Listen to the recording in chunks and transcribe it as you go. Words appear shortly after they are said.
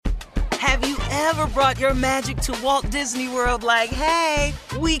Have you ever brought your magic to Walt Disney World like, hey,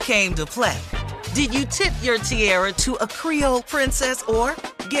 we came to play? Did you tip your tiara to a Creole princess or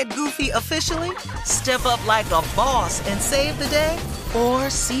get goofy officially? Step up like a boss and save the day? Or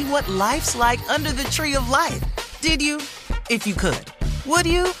see what life's like under the tree of life? Did you? If you could. Would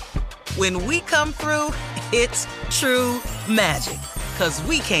you? When we come through, it's true magic. 'Cause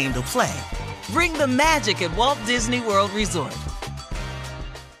we came to play. Bring the magic at Walt Disney World Resort.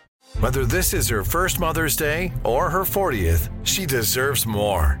 Whether this is her first Mother's Day or her 40th, she deserves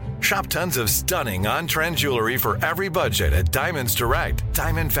more. Shop tons of stunning on-trend jewelry for every budget at Diamonds Direct.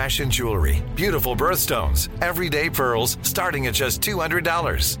 Diamond fashion jewelry, beautiful birthstones, everyday pearls starting at just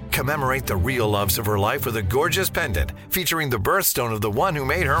 $200. Commemorate the real loves of her life with a gorgeous pendant featuring the birthstone of the one who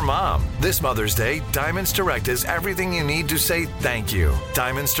made her mom. This Mother's Day, Diamonds Direct is everything you need to say thank you.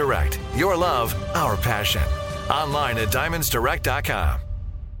 Diamonds Direct, your love, our passion. Online at diamondsdirect.com.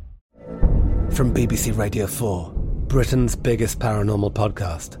 From BBC Radio 4, Britain's biggest paranormal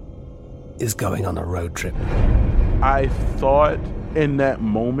podcast is going on a road trip. I thought in that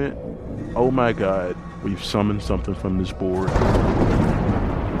moment, oh my God, we've summoned something from this board.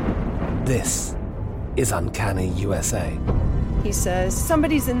 This is Uncanny USA. He says,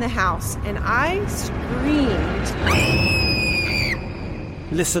 somebody's in the house, and I screamed.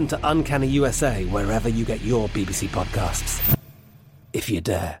 Listen to Uncanny USA wherever you get your BBC podcasts, if you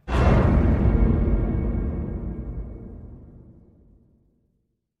dare.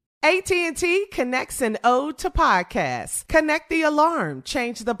 AT&T connects an ode to podcasts. Connect the alarm.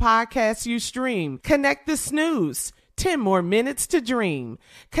 Change the podcast you stream. Connect the snooze. 10 more minutes to dream.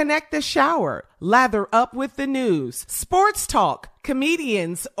 Connect the shower. Lather up with the news. Sports talk,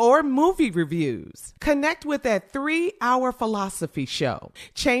 comedians, or movie reviews. Connect with that 3-hour philosophy show.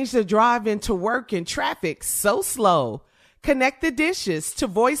 Change the drive into work in traffic so slow. Connect the dishes to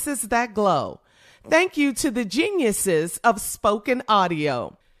voices that glow. Thank you to the geniuses of spoken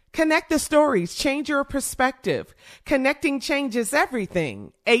audio. Connect the stories, change your perspective. Connecting changes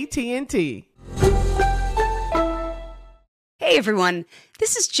everything. AT&T. Hey everyone,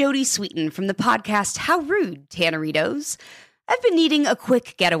 this is Jodie Sweetin from the podcast How Rude, Tanneritos. I've been needing a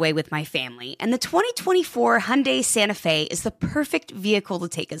quick getaway with my family, and the 2024 Hyundai Santa Fe is the perfect vehicle to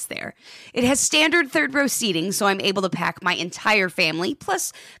take us there. It has standard third-row seating, so I'm able to pack my entire family,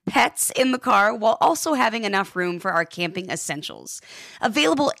 plus pets, in the car, while also having enough room for our camping essentials.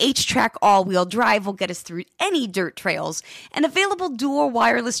 Available H-Track all-wheel drive will get us through any dirt trails, and available dual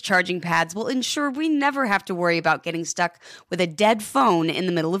wireless charging pads will ensure we never have to worry about getting stuck with a dead phone in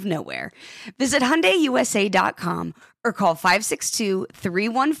the middle of nowhere. Visit HyundaiUSA.com or call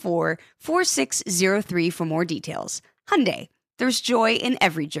 562-314-4603 for more details. Hyundai, there's joy in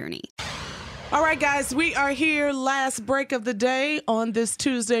every journey. All right, guys, we are here. Last break of the day on this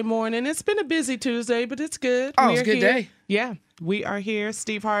Tuesday morning. It's been a busy Tuesday, but it's good. Oh, it's a good day. Yeah, we are here.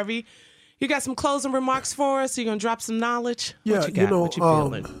 Steve Harvey, you got some closing remarks for us? You're going to drop some knowledge? Yeah, what you got? What you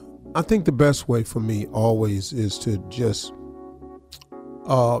feeling? I think the best way for me always is to just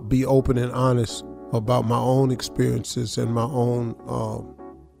be open and honest about my own experiences and my own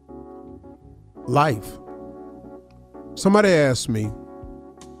life. Somebody asked me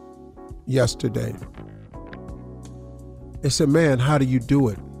yesterday, they said, man, how do you do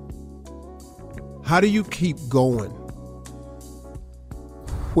it? How do you keep going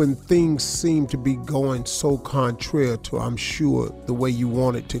when things seem to be going so contrary to, I'm sure, the way you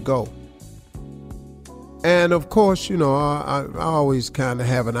want it to go? And of course, you know, I always kind of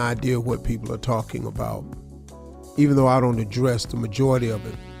have an idea of what people are talking about, even though I don't address the majority of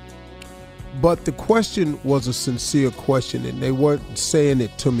it. But the question was a sincere question, and they weren't saying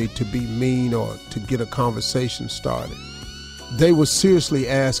it to me to be mean or to get a conversation started. They were seriously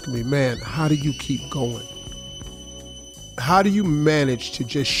asking me, man, how do you keep going? How do you manage to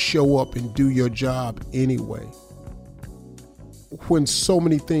just show up and do your job anyway, when so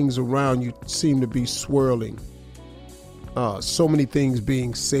many things around you seem to be swirling, so many things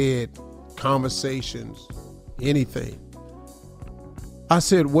being said, conversations, anything? I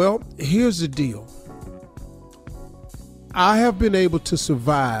said, well, here's the deal. I have been able to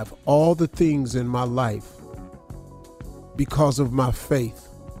survive all the things in my life because of my faith.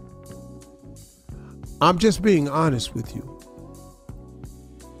 I'm just being honest with you.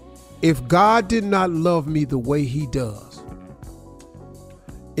 If God did not love me the way he does,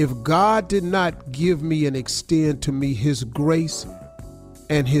 if God did not give me and extend to me his grace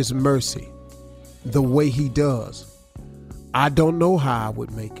and his mercy the way he does, I don't know how I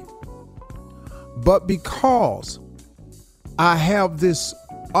would make it. But because I have this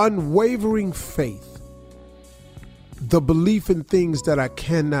unwavering faith the belief in things that I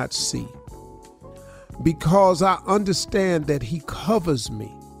cannot see, because I understand that he covers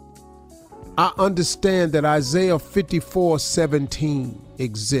me. I understand that Isaiah 54:17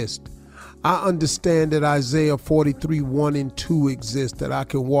 exists. I understand that Isaiah 43:1-2 exists, that I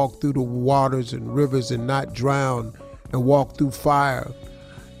can walk through the waters and rivers and not drown, and walk through fire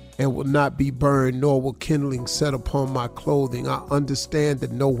and will not be burned, nor will kindling set upon my clothing. I understand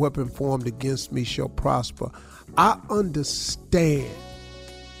that no weapon formed against me shall prosper. I understand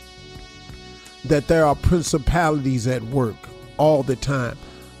that there are principalities at work all the time.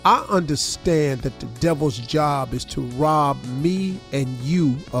 I understand that the devil's job is to rob me and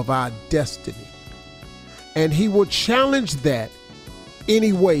you of our destiny. And he will challenge that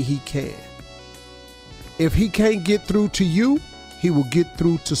any way he can. If he can't get through to you, he will get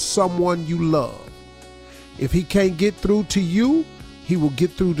through to someone you love. If he can't get through to you, he will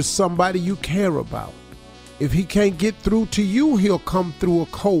get through to somebody you care about. If he can't get through to you, he'll come through a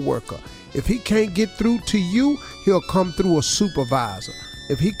coworker. If he can't get through to you, he'll come through a supervisor.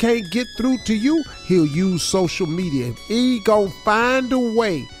 If he can't get through to you, he'll use social media. He gonna find a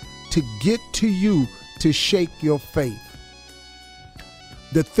way to get to you to shake your faith.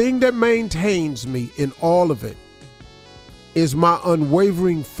 The thing that maintains me in all of it is my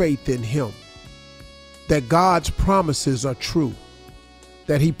unwavering faith in him, that God's promises are true,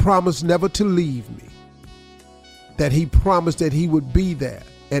 that he promised never to leave me, that he promised that he would be there,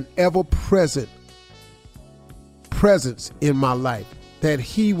 an ever-present presence in my life, that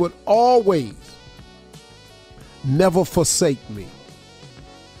he would always never forsake me,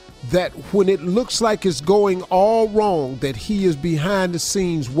 that when it looks like it's going all wrong, that he is behind the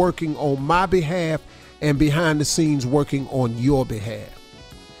scenes working on my behalf and behind the scenes working on your behalf.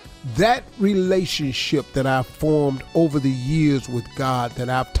 That relationship that I've formed over the years with God, that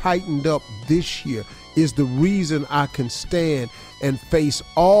I've tightened up this year, is the reason I can stand and face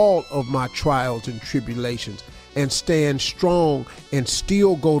all of my trials and tribulations and stand strong and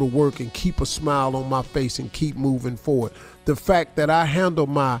still go to work and keep a smile on my face and keep moving forward. The fact that I handle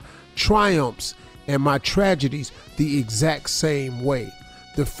my triumphs and my tragedies the exact same way.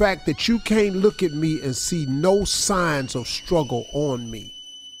 The fact that you can't look at me and see no signs of struggle on me.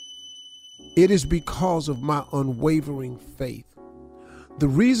 It is because of my unwavering faith. The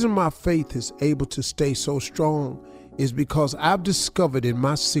reason my faith is able to stay so strong is because I've discovered in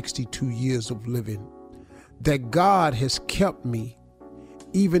my 62 years of living that God has kept me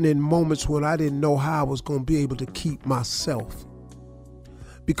even in moments when I didn't know how I was going to be able to keep myself.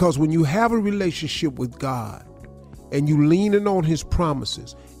 Because when you have a relationship with God and you leaning on his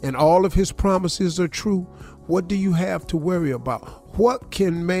promises and all of his promises are true, what do you have to worry about? What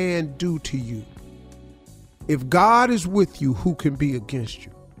can man do to you? If God is with you, who can be against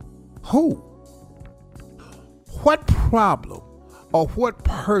you? Who? What problem or what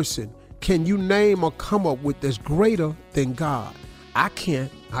person can you name or come up with that's greater than God? I can't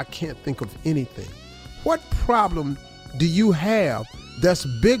think of anything. What problem do you have that's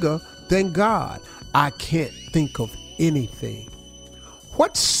bigger than God? I can't think of anything.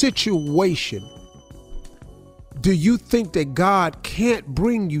 What situation do you think that God can't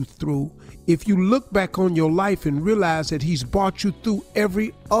bring you through if you look back on your life and realize that he's brought you through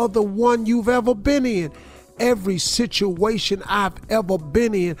every other one you've ever been in? Every situation I've ever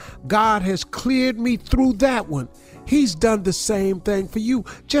been in, God has cleared me through that one. He's done the same thing for you.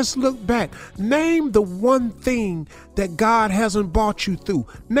 Just look back. Name the one thing that God hasn't brought you through.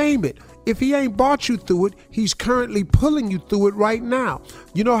 Name it. If he ain't brought you through it, he's currently pulling you through it right now.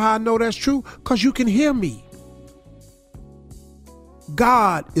 You know how I know that's true? Because you can hear me.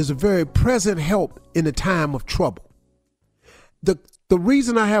 God is a very present help in a time of trouble. The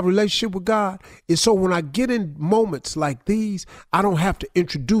reason I have a relationship with God is so when I get in moments like these, I don't have to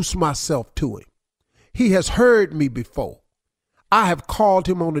introduce myself to him. He has heard me before. I have called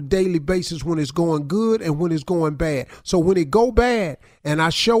him on a daily basis when it's going good and when it's going bad. So when it go bad and I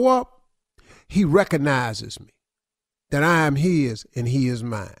show up, he recognizes me, that I am his and he is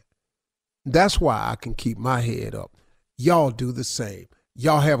mine. That's why I can keep my head up. Y'all do the same.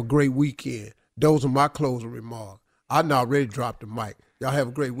 Y'all have a great weekend. Those are my closing remarks. I now already dropped the mic. Y'all have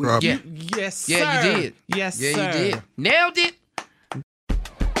a great weekend. Yeah. Yes, sir. Yeah, you did. Yes, yeah, sir. You did. Nailed it.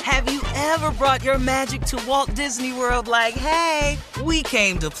 Have you ever brought your magic to Walt Disney World like, hey, we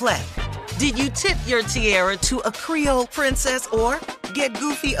came to play? Did you tip your tiara to a Creole princess or get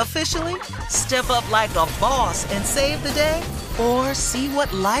goofy officially? Step up like a boss and save the day? Or see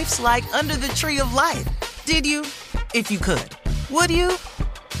what life's like under the tree of life? Did you? If you could. Would you?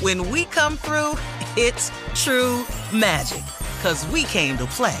 When we come through, it's true magic. 'Cause we came to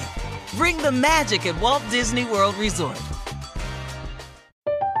play. Bring the magic at Walt Disney World Resort.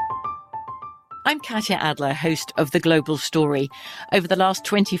 I'm Katya Adler, host of The Global Story. Over the last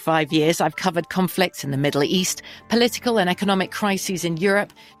 25 years, I've covered conflicts in the Middle East, political and economic crises in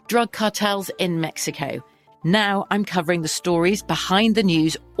Europe, drug cartels in Mexico. Now I'm covering the stories behind the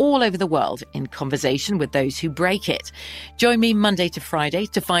news all over the world in conversation with those who break it. Join me Monday to Friday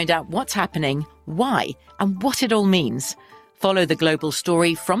to find out what's happening, why, and what it all means. Follow The Global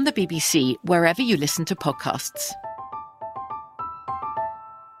Story from the BBC wherever you listen to podcasts.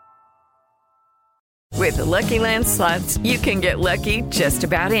 With the Lucky Land Slots, you can get lucky just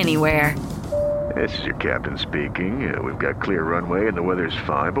about anywhere. This is your captain speaking. We've got clear runway and the weather's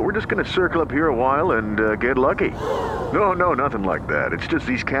fine, but we're just going to circle up here a while and get lucky. No, nothing like that. It's just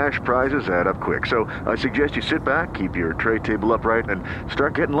these cash prizes add up quick. So I suggest you sit back, keep your tray table upright, and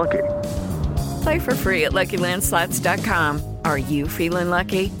start getting lucky. Play for free at LuckyLandSlots.com. Are you feeling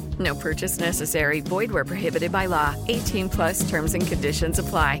lucky? No purchase necessary. Void where prohibited by law. 18+ terms and conditions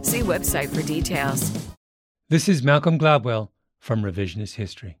apply. See website for details. This is Malcolm Gladwell from Revisionist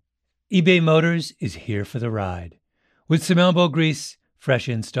History. eBay Motors is here for the ride. With some elbow grease, fresh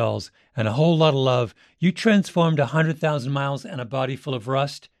installs, and a whole lot of love, you transformed 100,000 miles and a body full of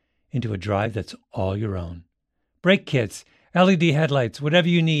rust into a drive that's all your own. Brake kits, LED headlights, whatever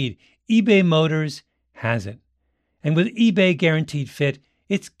you need, eBay Motors has it. And with eBay Guaranteed Fit,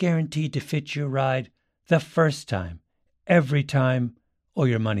 it's guaranteed to fit your ride the first time, every time, or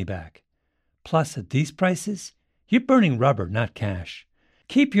your money back. Plus, at these prices, you're burning rubber, not cash.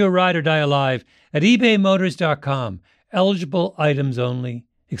 Keep your ride or die alive at ebaymotors.com. Eligible items only.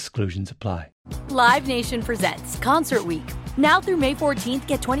 Exclusions apply. Live Nation presents Concert Week. Now through May 14th,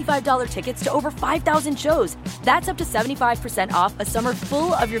 get $25 tickets to over 5,000 shows. That's up to 75% off a summer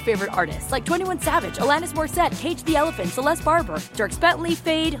full of your favorite artists like 21 Savage, Alanis Morissette, Cage the Elephant, Celeste Barber, Dierks Bentley,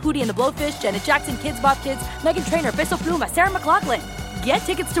 Fade, Hootie and the Blowfish, Janet Jackson, Kidz Bop Kids, Meghan Trainor, Peso Pluma, Sarah McLachlan. Get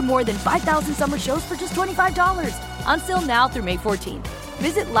tickets to more than 5,000 summer shows for just $25. Until now through May 14th.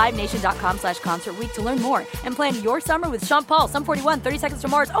 Visit LiveNation.com/Concert Week to learn more and plan your summer with Sean Paul, Sum 41, 30 Seconds to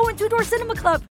Mars, and Two Door Cinema Club.